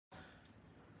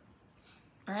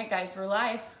All right, guys, we're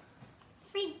live.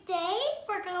 Today,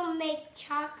 we're going to make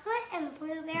chocolate and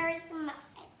blueberries muffins.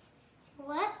 So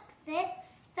let's get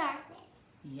started.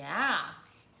 Yeah.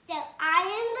 So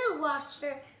I am the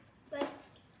washer, but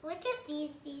look at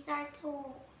these. These are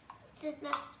tools. So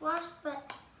let's wash,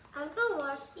 but I'm going to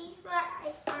wash these, but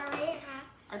I already have.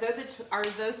 Are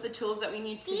those the tools that we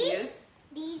need to use?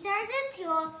 These are the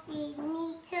tools we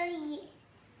need to use.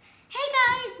 Hey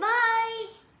guys, bye.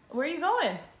 Where are you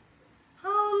going?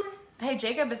 Home. Hey,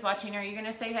 Jacob is watching. Are you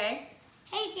going to say hey?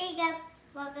 Hey Jacob,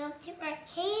 welcome to our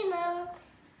channel.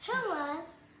 Hello.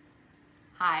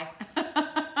 Hi.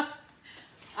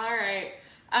 All right.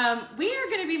 We are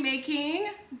going to be making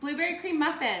blueberry cream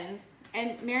muffins.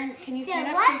 And Maren, can you stand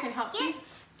up so you can help please?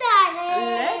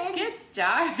 Let's get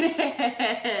started.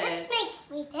 This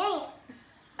makes me dance.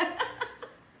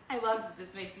 I love that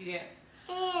this makes you dance.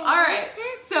 And all right,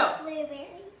 this is so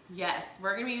blueberries. Yes,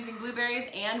 we're gonna be using blueberries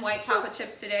and white chocolate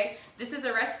chips today. This is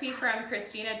a recipe from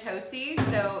Christina Tosi,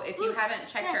 so if you haven't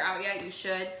checked her out yet, you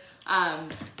should.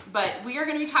 But we are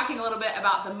gonna be talking a little bit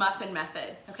about the muffin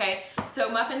method, okay? So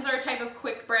muffins are a type of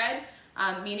quick bread,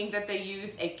 meaning that they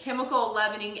use a chemical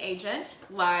leavening agent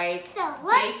like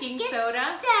baking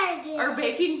soda or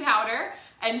baking powder.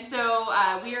 And so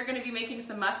we are gonna be making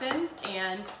some muffins,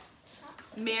 and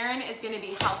Maren is gonna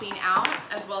be helping out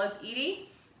as well as Edie.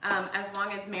 As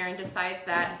long as Maren decides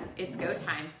that it's go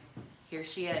time. Here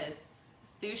she is,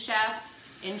 sous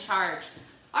chef in charge.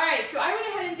 All right, so I went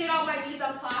ahead and did all my mise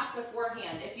en place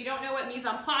beforehand. If you don't know what mise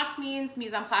en place means,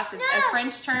 mise en place is a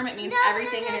French term. It means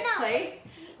everything in its place.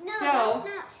 No,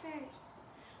 that's not first.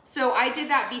 So I did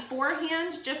that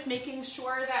beforehand, just making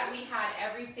sure that we had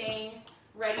everything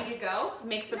ready to go. It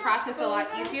makes the process a lot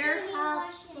easier,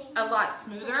 a lot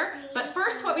smoother. But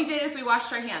first what we did is we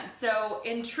washed our hands. So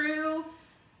in true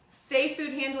safe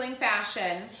food handling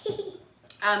fashion,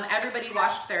 everybody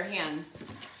washed their hands.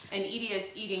 And Edie is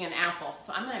eating an apple,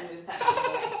 so I'm gonna move that out of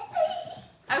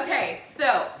the way. Okay,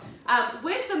 so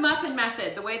with the muffin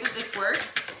method, the way that this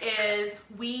works is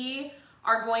we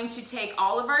are going to take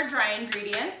all of our dry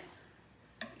ingredients.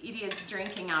 Edie is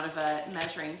drinking out of a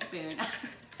measuring spoon.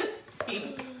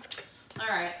 See? All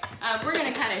right, we're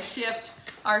gonna kind of shift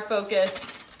our focus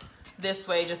this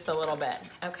way just a little bit,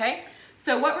 okay?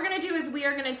 So what we're gonna do is we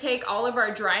are gonna take all of our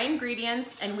dry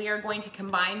ingredients and we are going to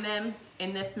combine them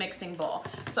in this mixing bowl.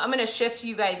 So I'm gonna shift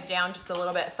you guys down just a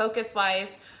little bit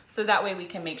focus-wise, so that way we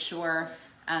can make sure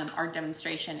our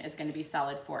demonstration is gonna be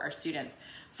solid for our students.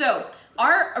 So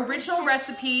our original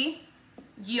recipe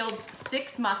yields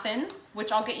 6 muffins,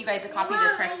 which I'll get you guys a copy of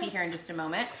this recipe here in just a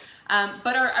moment.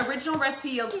 But our original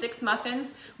recipe yields 6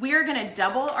 muffins. We are gonna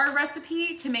double our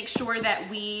recipe to make sure that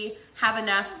we have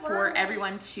enough for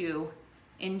everyone to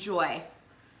enjoy.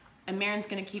 And Maren's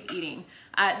gonna keep eating.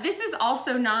 This is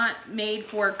also not made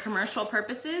for commercial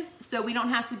purposes, so we don't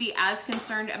have to be as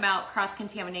concerned about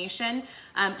cross-contamination.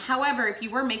 However, if you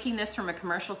were making this from a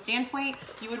commercial standpoint,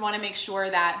 you would wanna make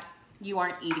sure that you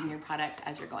aren't eating your product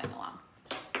as you're going along.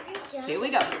 Here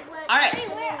we go. All right,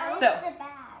 so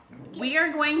we are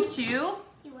going to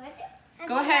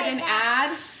go ahead and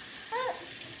add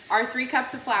our 3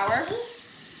 cups of flour.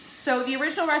 So the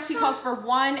original recipe calls for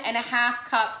 1.5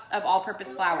 cups of all-purpose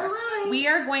flour. We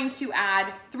are going to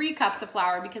add 3 cups of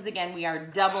flour because, again, we are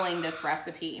doubling this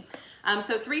recipe.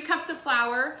 So 3 cups of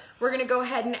flour. We're gonna go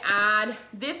ahead and add,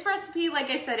 this recipe,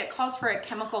 like I said, it calls for a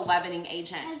chemical leavening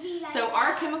agent. So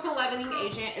our chemical leavening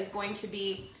agent is going to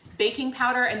be baking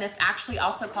powder, and this actually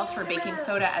also calls for baking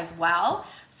soda as well.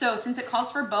 So since it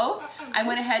calls for both, I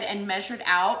went ahead and measured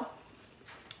out.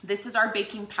 This is our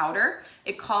baking powder.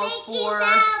 It calls for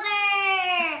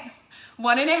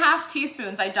 1.5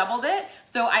 teaspoons. I doubled it,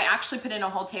 so I actually put in a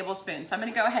whole tablespoon. So I'm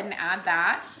gonna go ahead and add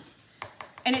that.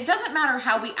 And it doesn't matter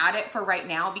how we add it for right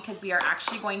now because we are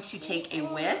actually going to take a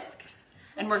whisk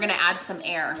and we're gonna add some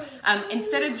air.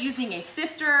 Instead of using a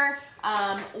sifter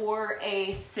or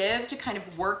a sieve to kind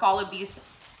of work all of these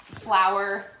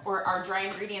flour or our dry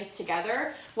ingredients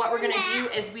together, what we're gonna do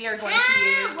is we are going to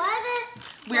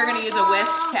use a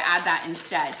whisk to add that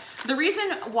instead. The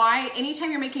reason why,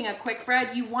 anytime you're making a quick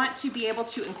bread, you want to be able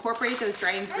to incorporate those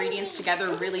dry ingredients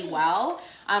together really well,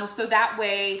 so that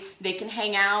way they can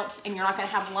hang out and you're not gonna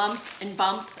have lumps and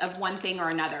bumps of one thing or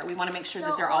another. We wanna make sure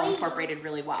that they're all incorporated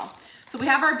really well. So we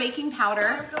have our baking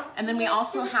powder, and then we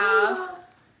also have,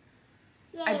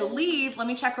 I believe, let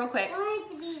me check real quick.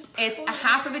 It's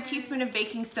 1/2 teaspoon of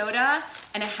baking soda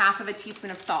and 1/2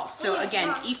 teaspoon of salt. So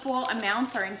again, equal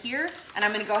amounts are in here, and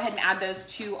I'm gonna go ahead and add those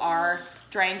to our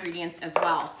dry ingredients as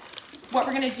well. What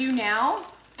we're gonna do now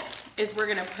is we're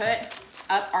gonna put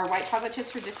up our white chocolate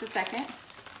chips for just a second.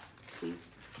 Please.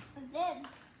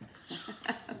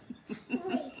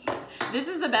 This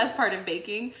is the best part of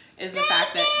baking, is the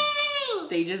fact that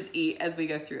they just eat as we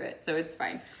go through it. So it's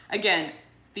fine. Again,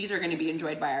 these are going to be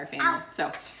enjoyed by our family. So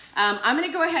I'm going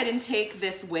to go ahead and take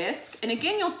this whisk. And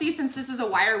again, you'll see since this is a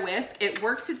wire whisk, it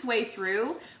works its way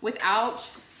through without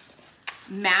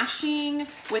mashing,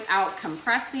 without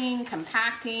compressing,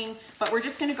 compacting. But we're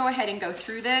just going to go ahead and go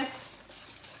through this.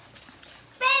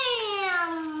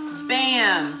 Bam!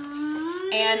 Bam!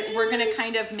 And we're going to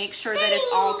kind of make sure that it's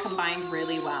all combined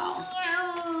really well.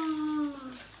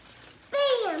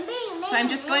 So I'm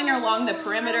just going along the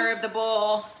perimeter of the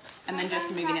bowl and then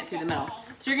just moving it through the middle.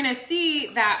 So you're going to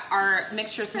see that our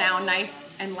mixture is now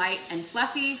nice and light and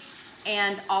fluffy,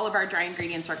 and all of our dry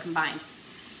ingredients are combined.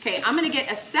 Okay, I'm going to get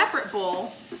a separate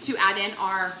bowl to add in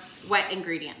our wet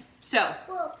ingredients. So,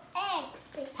 well,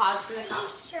 eggs. Pause for the cup.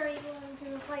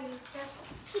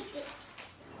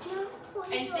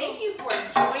 And thank you for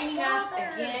joining us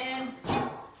again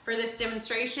for this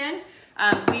demonstration.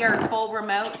 We are full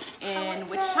remote in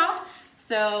Wichita,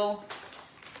 so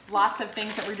lots of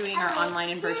things that we're doing are online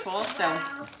and virtual. So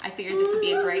I figured this would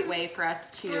be a great way for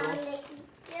us to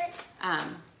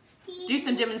do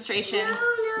some demonstrations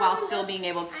while still being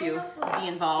able to be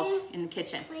involved in the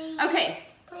kitchen. Okay.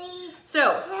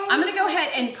 So I'm going to go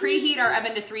ahead and preheat our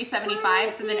oven to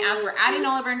 375. So then as we're adding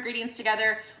all of our ingredients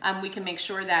together, we can make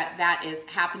sure that that is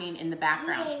happening in the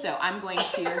background. So I'm going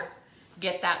to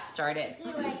get that started.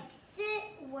 You like sit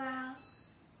well.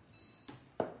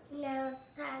 Now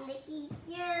it's time to eat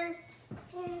yours.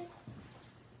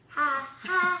 Ha,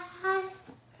 ha, ha.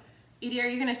 Edie, are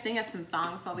you going to sing us some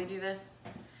songs while we do this?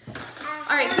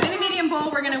 All right, so in a medium bowl,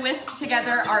 we're going to whisk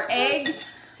together our eggs.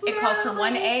 It calls for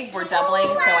 1 egg. We're doubling,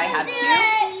 so I have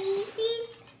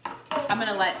 2. I'm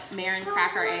going to let Maren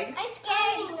crack our eggs.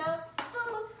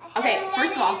 Okay,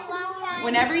 first of all,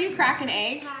 whenever you crack an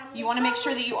egg, you want to make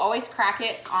sure that you always crack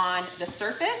it on the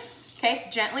surface. Okay,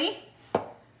 gently.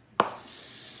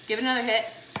 Give it another hit.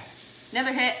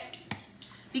 Another hit.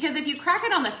 Because if you crack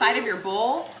it on the side of your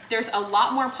bowl, there's a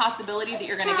lot more possibility that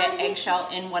you're going to get eggshell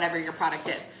in whatever your product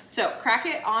is. So crack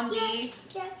it on the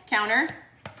counter.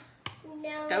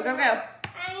 No. Go, go, go. I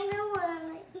don't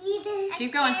want to eat it.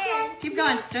 Keep going. Keep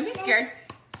going. Don't be scared.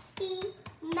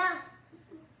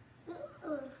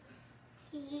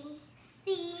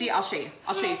 See, I'll show you.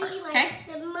 I'll show you first, okay?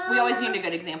 We always need a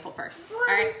good example first. All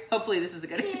right? Hopefully this is a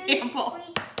good example.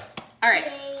 All right.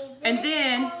 And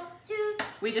then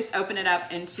we just open it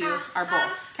up into our bowl,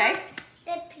 okay?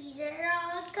 The peas are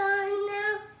all gone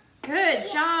now. Good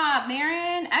job,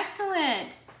 Maren.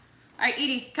 Excellent. All right,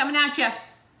 Edie, coming at you.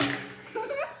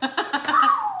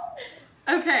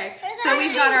 Okay, so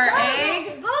we've got our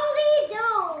egg.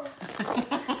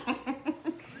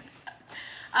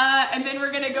 And then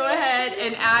we're gonna go ahead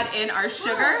and add in our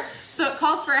sugar. So it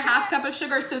calls for a 1/2 cup of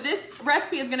sugar. So this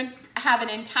recipe is gonna have an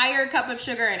entire cup of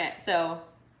sugar in it. So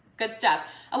good stuff.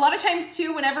 A lot of times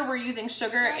too, whenever we're using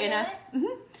sugar in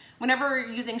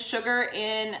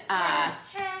a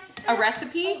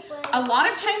recipe, a lot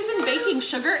of times in baking,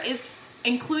 sugar is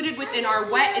included within our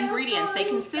wet ingredients. They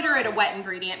consider it a wet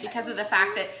ingredient because of the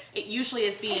fact that it usually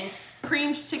is being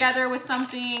creamed together with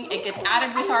something. It gets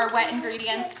added with our wet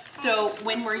ingredients. So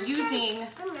when we're using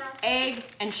egg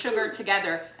and sugar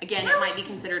together, again, it might be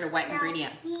considered a wet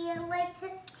ingredient.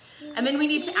 And then we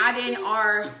need to add in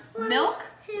our milk,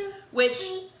 which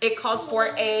it calls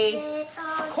for a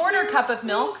 1/4 cup of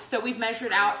milk. So we've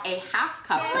measured out a 1/2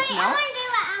 cup of milk.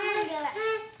 I'm gonna do it.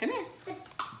 Come here.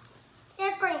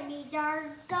 The grannies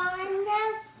are gone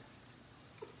now.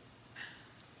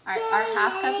 All right, our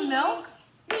 1/2 cup of milk.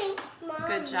 Thanks, Mom.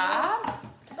 Good job.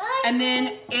 And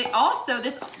then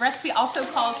this recipe also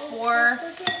calls for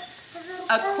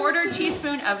a 1/4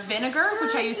 teaspoon of vinegar,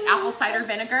 which I use apple cider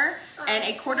vinegar, and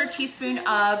a 1/4 teaspoon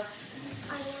of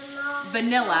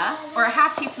vanilla, or a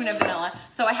 1/2 teaspoon of vanilla.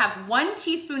 So I have 1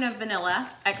 teaspoon of vanilla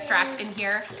extract in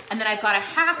here, and then I've got a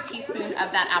 1/2 teaspoon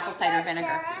of that apple cider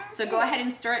vinegar. So go ahead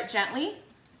and stir it gently.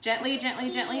 Gently,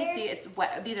 gently, gently. See, it's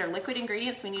wet. These are liquid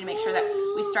ingredients. We need to make sure that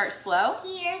we start slow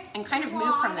and kind of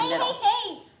move from the middle.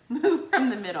 Move from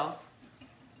the middle.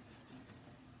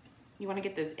 You want to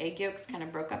get those egg yolks kind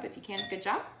of broke up if you can. Good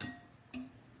job.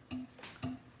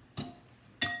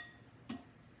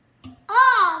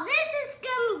 Oh, this is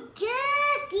gonna be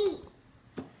cookie.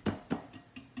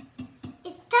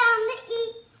 It's time to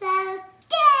eat, so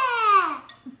yeah.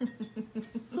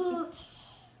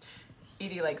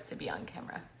 Edie likes to be on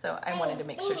camera, so I wanted to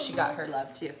make sure she got her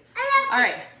love too. All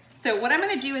right, so what I'm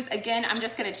gonna do is, again, I'm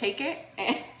just gonna take it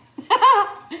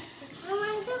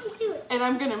and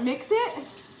I'm gonna mix it.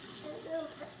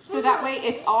 So that way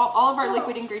it's all of our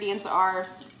liquid ingredients are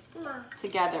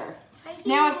together.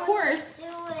 Now, of course,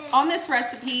 on this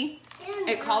recipe,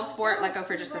 it calls for, let go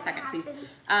for just a second, please.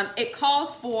 It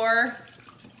calls for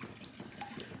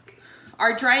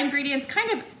our dry ingredients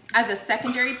kind of as a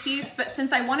secondary piece, but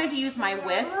since I wanted to use my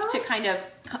whisk to kind of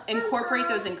incorporate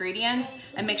those ingredients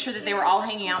and make sure that they were all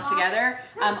hanging out together,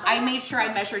 I made sure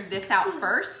I measured this out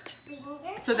first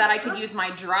so that I could use my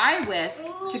dry whisk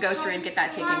to go through and get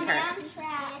that taken care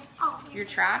of. You're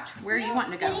trapped? Where are you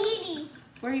wanting to go?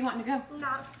 Where are you wanting to go?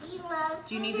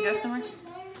 Do you need to go somewhere?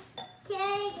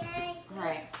 All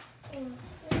right.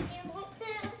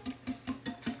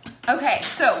 Okay,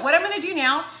 so what I'm going to do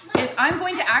now is I'm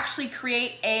going to actually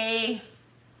create a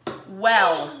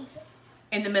well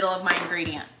in the middle of my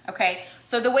ingredient, okay?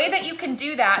 So the way that you can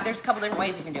do that, there's a couple different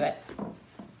ways you can do it.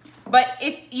 But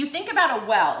if you think about a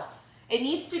well, it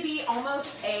needs to be almost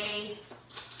a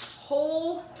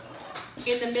hole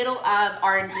in the middle of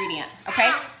our ingredient,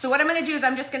 okay? So what I'm gonna do is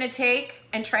I'm just gonna take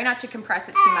and try not to compress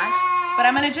it too much, but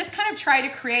I'm gonna just kind of try to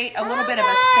create a little bit of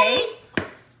a space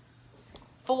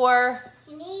for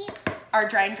our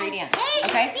dry ingredients,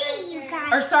 okay?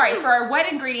 Or sorry, for our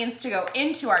wet ingredients to go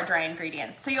into our dry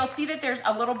ingredients. So you'll see that there's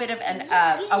a little bit of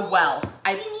a well.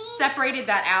 I've separated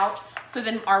that out so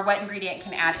then our wet ingredient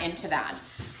can add into that.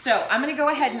 So I'm gonna go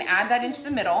ahead and add that into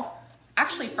the middle.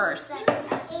 Actually first,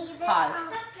 pause.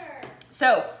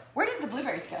 So where did the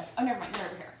blueberries go? Oh, never mind, they're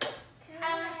over here.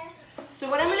 So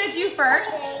what I'm gonna do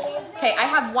first, okay, I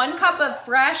have 1 cup of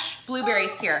fresh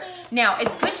blueberries here. Now,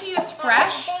 it's good to use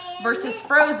fresh versus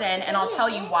frozen, and I'll tell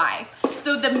you why.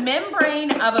 So the membrane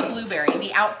of a blueberry,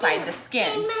 the outside, the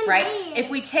skin, right?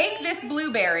 If we take this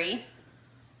blueberry,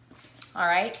 all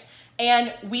right,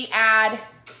 and we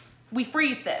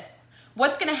freeze this,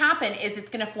 what's gonna happen is it's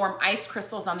gonna form ice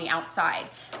crystals on the outside.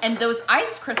 And those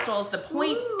ice crystals, the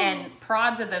points and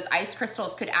prods of those ice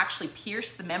crystals could actually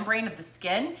pierce the membrane of the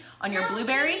skin on your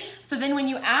blueberry. So then when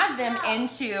you add them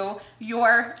into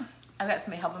your, I've got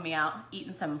somebody helping me out,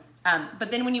 eating some, but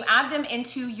then when you add them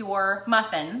into your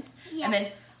muffins, and then,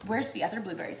 where's the other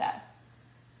blueberries at?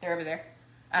 They're over there.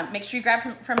 Make sure you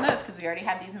grab from those because we already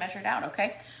had these measured out,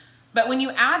 okay? But when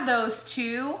you add those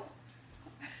to,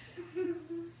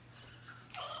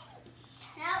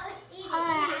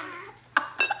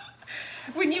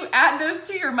 when you add those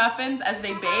to your muffins as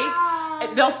they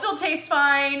bake, they'll still taste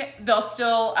fine. They'll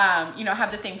still, you know,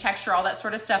 have the same texture, all that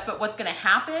sort of stuff. But what's going to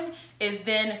happen is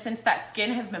then, since that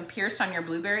skin has been pierced on your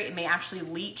blueberry, it may actually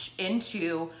leach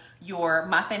into your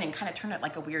muffin and kind of turn it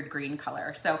like a weird green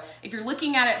color. So if you're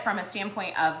looking at it from a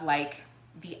standpoint of like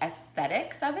the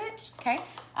aesthetics of it, okay,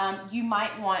 you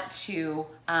might want to.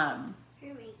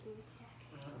 You're making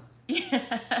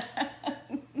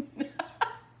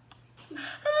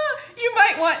You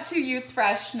might want to use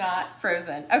fresh, not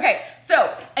frozen. Okay,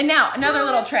 so, and now another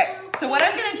little trick. So what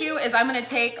I'm gonna do is I'm gonna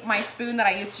take my spoon that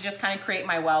I used to just kind of create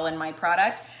my well in my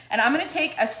product, and I'm gonna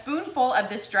take a spoonful of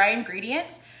this dry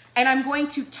ingredient, and I'm going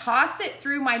to toss it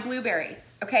through my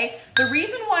blueberries, okay? The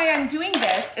reason why I'm doing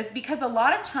this is because a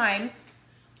lot of times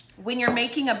when you're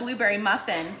making a blueberry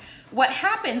muffin, what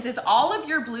happens is all of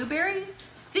your blueberries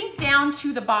sink down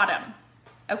to the bottom.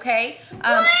 Okay,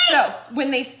 so when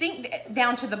they sink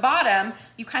down to the bottom,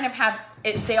 you kind of have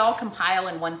it, they all compile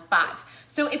in one spot.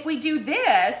 So if we do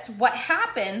this, what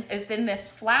happens is then this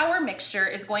flour mixture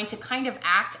is going to kind of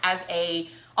act as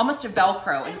almost a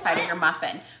Velcro inside of your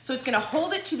muffin. So it's gonna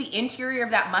hold it to the interior of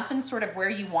that muffin, sort of where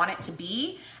you want it to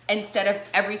be, instead of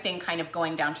everything kind of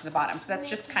going down to the bottom. So that's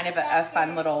just kind of a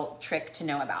fun little trick to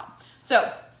know about.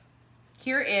 So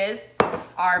here is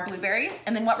our blueberries,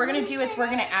 and then what we're gonna do is we're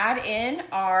gonna add in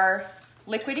our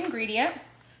liquid ingredient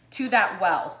to that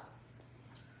well.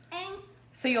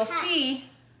 So you'll see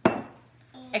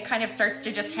it kind of starts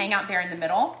to just hang out there in the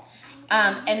middle.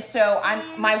 And so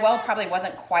my well probably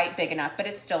wasn't quite big enough, but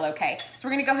it's still okay. So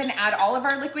we're gonna go ahead and add all of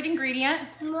our liquid ingredient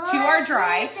to our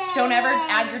dry. Don't ever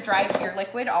add your dry to your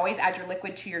liquid, always add your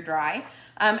liquid to your dry.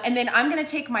 And then I'm gonna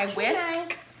take my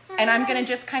whisk, and I'm gonna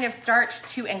just kind of start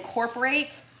to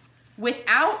incorporate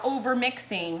without over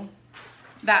mixing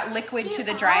that liquid to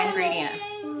the dry ingredient.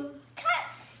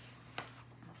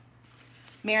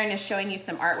 Marin is showing you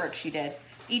some artwork she did.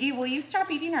 Edie, will you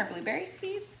stop eating our blueberries,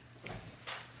 please?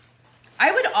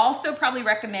 I would also probably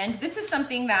recommend, this is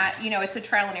something that, you know, it's a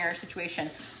trial and error situation.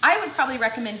 I would probably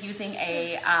recommend using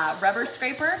a rubber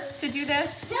scraper to do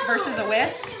this versus a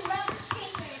whisk.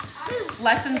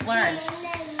 Lessons learned.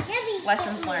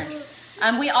 Lessons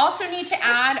learned. We also need to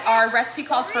add, our recipe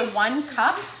calls for 1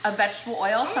 cup of vegetable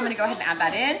oil, so I'm gonna go ahead and add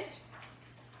that in.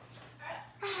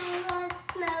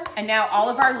 And now all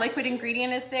of our liquid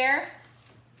ingredient is there.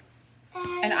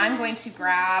 And I'm going to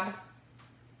grab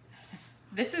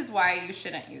This is why you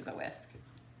shouldn't use a whisk.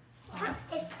 You know?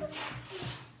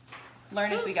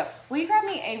 Learn as we go. Will you grab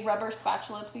me a rubber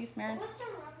spatula, please, Maren? What's a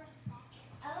rubber spatula?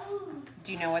 Oh.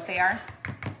 Do you know what they are?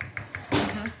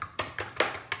 Mm-hmm.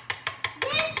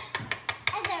 This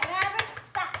is a rubber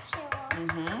spatula.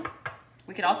 Mm-hmm.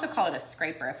 We could also call it a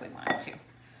scraper if we wanted to. All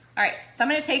right, so I'm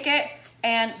gonna take it,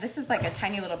 and this is like a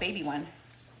tiny little baby one.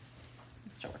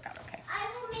 It'll still work out okay. I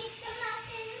will make the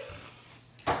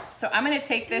muffins. So I'm gonna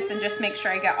take this and just make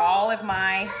sure I get all of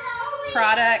my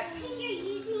product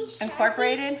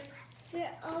incorporated. We're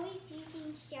always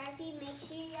using Sharpie. Make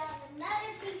sure you have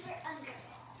another paper under it.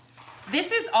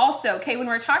 This is also, okay, when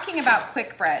we're talking about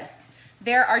quick breads,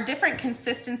 there are different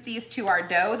consistencies to our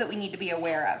dough that we need to be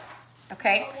aware of,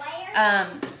 okay?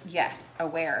 Yes,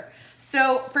 aware.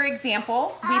 So, for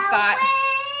example, we've got,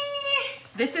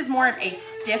 this is more of a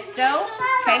stiff dough,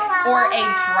 okay, or a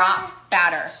drop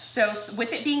batter. So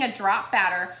with it being a drop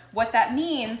batter, what that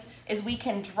means is we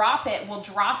can drop it, we'll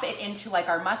drop it into like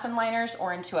our muffin liners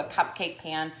or into a cupcake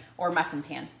pan or muffin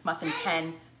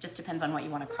tin, just depends on what you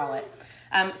want to call it.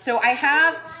 So I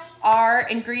have our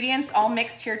ingredients all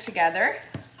mixed here together.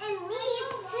 And me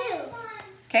too.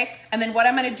 Okay, and then what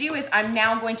I'm gonna do is I'm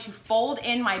now going to fold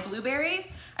in my blueberries,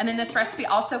 and then this recipe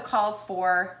also calls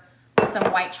for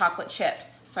some white chocolate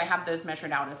chips. So I have those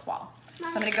measured out as well. So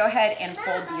I'm gonna go ahead and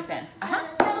fold these in.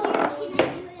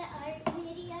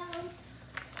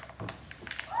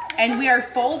 And we are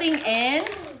folding in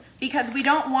because we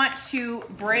don't want to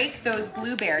break those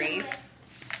blueberries,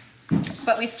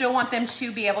 but we still want them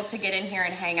to be able to get in here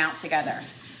and hang out together.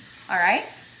 All right,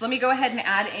 so let me go ahead and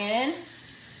add in.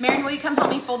 Maren, will you come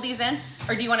help me fold these in?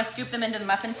 Or do you want to scoop them into the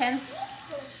muffin tins?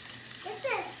 This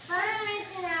is fun.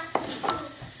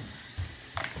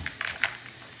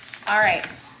 All right,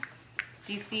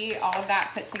 do you see all of that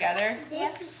put together?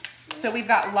 Yes. So we've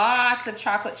got lots of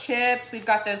chocolate chips. We've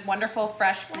got those wonderful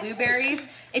fresh blueberries.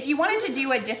 If you wanted to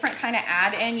do a different kind of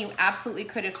add-in, you absolutely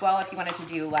could as well. If you wanted to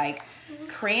do like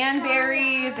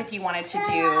cranberries, if you wanted to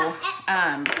do,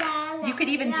 you could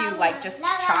even do like just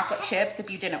chocolate chips if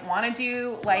you didn't want to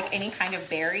do like any kind of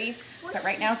berry. But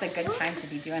right now is a good time to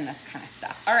be doing this kind of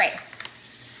stuff. All right.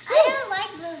 I don't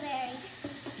like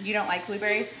blueberries. You don't like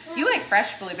blueberries? You like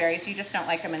fresh blueberries. You just don't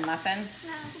like them in muffins?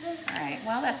 No. All right.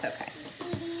 Well, that's okay.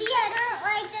 See, I don't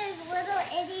like those little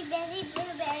itty bitty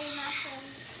blueberry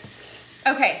muffins.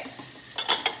 Okay,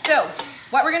 so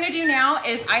what we're gonna do now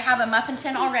is I have a muffin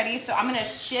tin already, so I'm gonna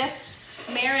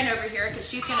shift Maren over here because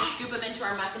she's gonna scoop them into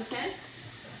our muffin tin.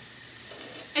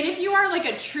 And if you are like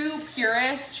a true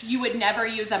purist, you would never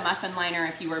use a muffin liner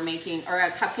if you were making, or a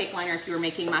cupcake liner if you were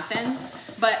making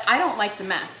muffins, but I don't like the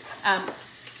mess.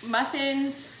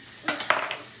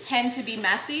 Muffins tend to be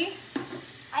messy.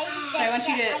 So I want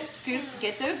you to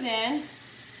get those in,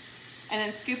 and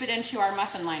then scoop it into our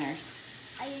muffin liners.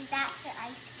 I use that for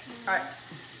ice cream. All right.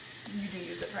 You do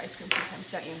use it for ice cream sometimes,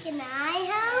 don't you? Can I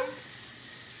help?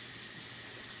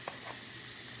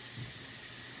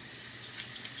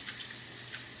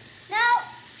 No.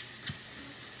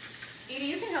 Edie,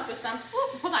 you can help with some. Ooh,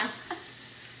 hold on.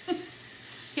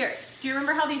 Here, do you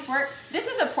remember how these work? This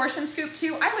is a portion scoop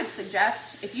too. I would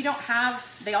suggest, if you don't have,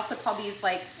 they also call these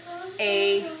like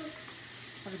a,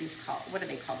 what are these called? What do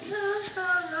they call these?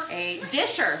 A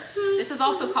disher. This is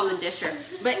also called a disher.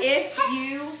 But if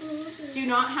you do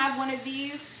not have one of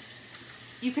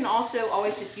these, you can also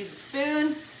always just use a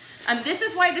spoon. This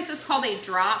is why this is called a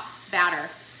drop batter.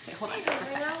 Okay, hold on just a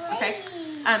second. Okay.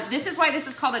 This is why this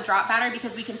is called a drop batter,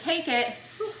 because we can take it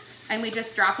and we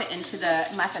just drop it into the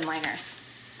muffin liner.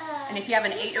 And if you have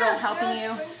an 8-year-old helping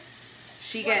you,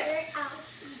 she gets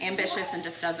ambitious and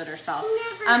just does it herself.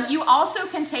 You also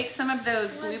can take some of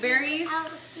those blueberries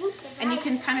and you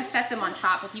can kind of set them on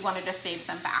top if you want to just save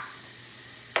some back.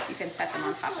 You can set them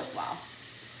on top as well.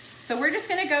 So we're just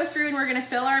going to go through and we're going to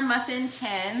fill our muffin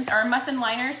tins, our muffin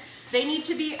liners. They need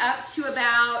to be up to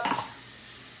about,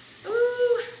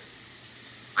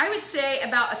 I would say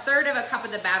about 1/3 of a cup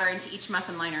of the batter into each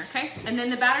muffin liner, okay? And then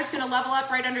the batter's gonna level up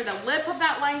right under the lip of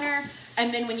that liner,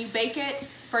 and then when you bake it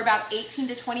for about 18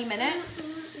 to 20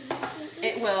 minutes,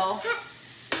 it will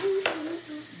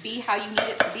be how you need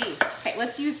it to be. Okay,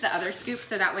 let's use the other scoop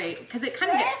so that way, because it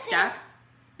kind of gets stuck.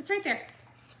 It's right there.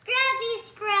 Scrubby,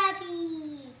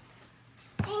 Scrubby.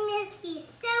 I miss you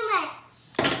so much.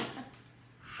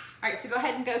 All right, so go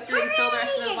ahead and go through and fill the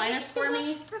rest of those liners for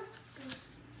me.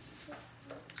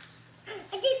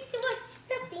 I get too much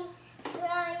stuffing.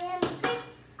 I am great.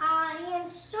 I am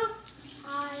so. I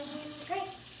am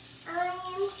great. I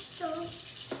am so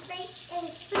great and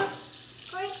so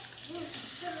great and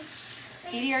so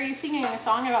great. Edie, are you singing a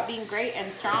song about being great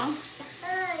and strong?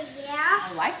 Yeah.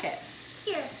 I like it.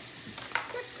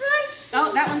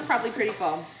 probably pretty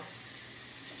full.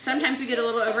 Sometimes we get a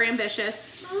little over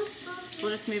ambitious.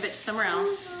 We'll just move it somewhere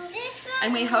else.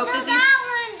 And we hope that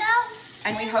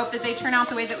they turn out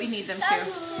the way that we need them to.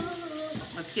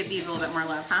 Let's give these a little bit more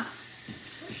love, huh?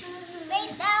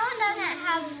 Wait, that one doesn't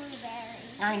have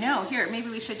blueberries. I know. Here, maybe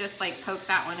we should just like poke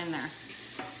that one in there.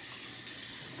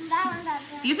 That one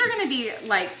doesn't. These are going to be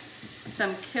like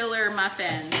some killer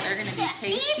muffins. They're going to be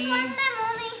tasty. Each one of them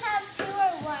only have 2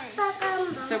 or 1.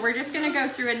 So we're just going to go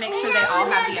through and make sure they all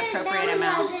have the appropriate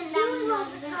amount.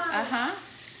 Uh-huh.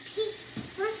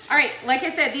 All right, like I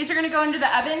said, these are going to go into the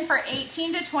oven for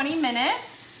 18 to 20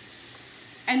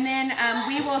 minutes. And then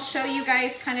we will show you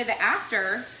guys kind of the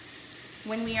after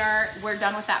when we're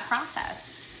done with that process.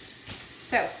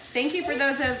 So thank you for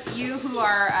those of you who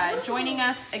are joining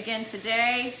us again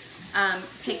today,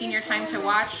 taking your time to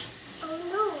watch. Oh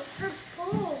no, it's her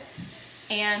pool.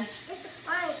 And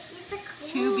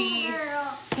to be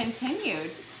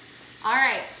continued. All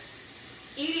right,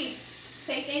 Edie,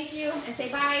 say thank you and say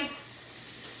bye.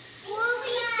 What are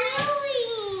we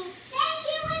doing? Thank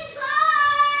you and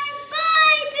bye.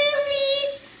 Bye,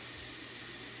 Boobies.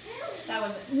 That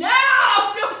was no,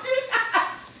 don't do that.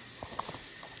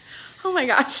 Oh my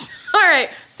gosh. All right,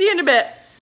 see you in a bit.